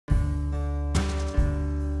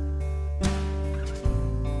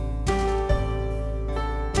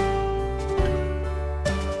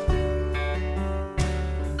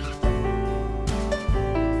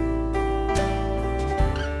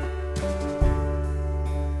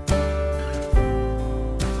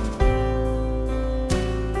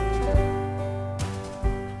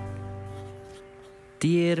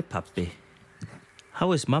Dear Papi,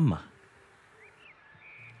 how is Mama?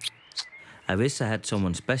 I wish I had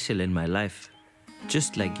someone special in my life,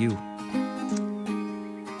 just like you.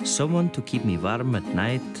 Someone to keep me warm at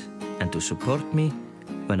night and to support me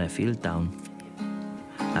when I feel down.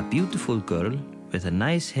 A beautiful girl with a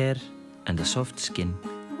nice hair and a soft skin.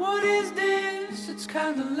 What is this? It's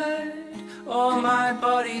kind of late. All my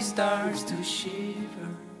body starts to shiver.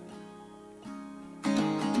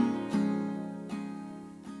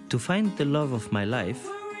 To find the love of my life,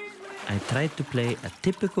 I tried to play a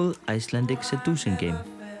typical Icelandic seduction game.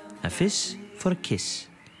 A fish for a kiss.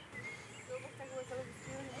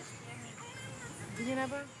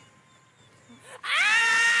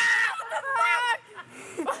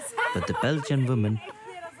 But the Belgian women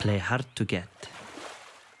play hard to get.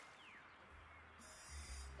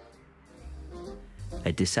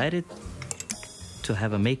 I decided to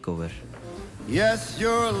have a makeover. Yes,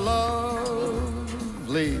 you're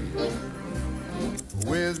lovely,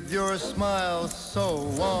 with your smile so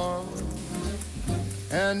warm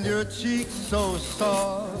and your cheeks so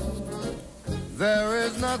soft. There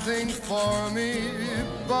is nothing for me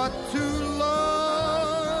but to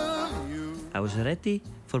love you. I was ready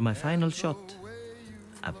for my final shot,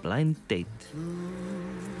 a blind date.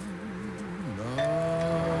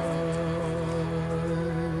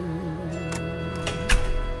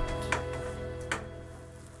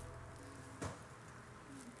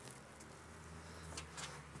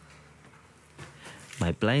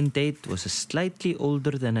 My blind date was slightly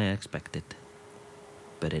older than I expected.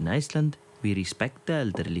 But in Iceland, we respect the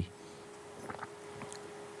elderly.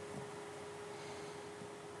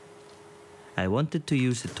 I wanted to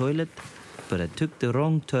use the toilet, but I took the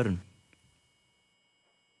wrong turn.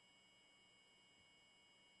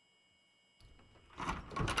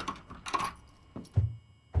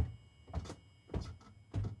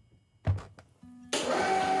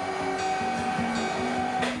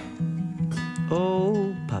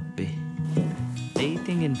 Oh, Papi.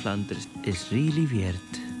 Dating in Flanders is really weird.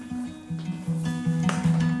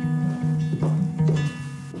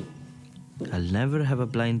 I'll never have a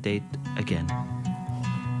blind date again.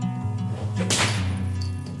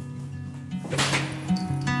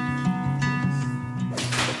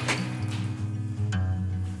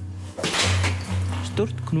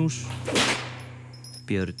 Stort knús,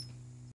 Björn.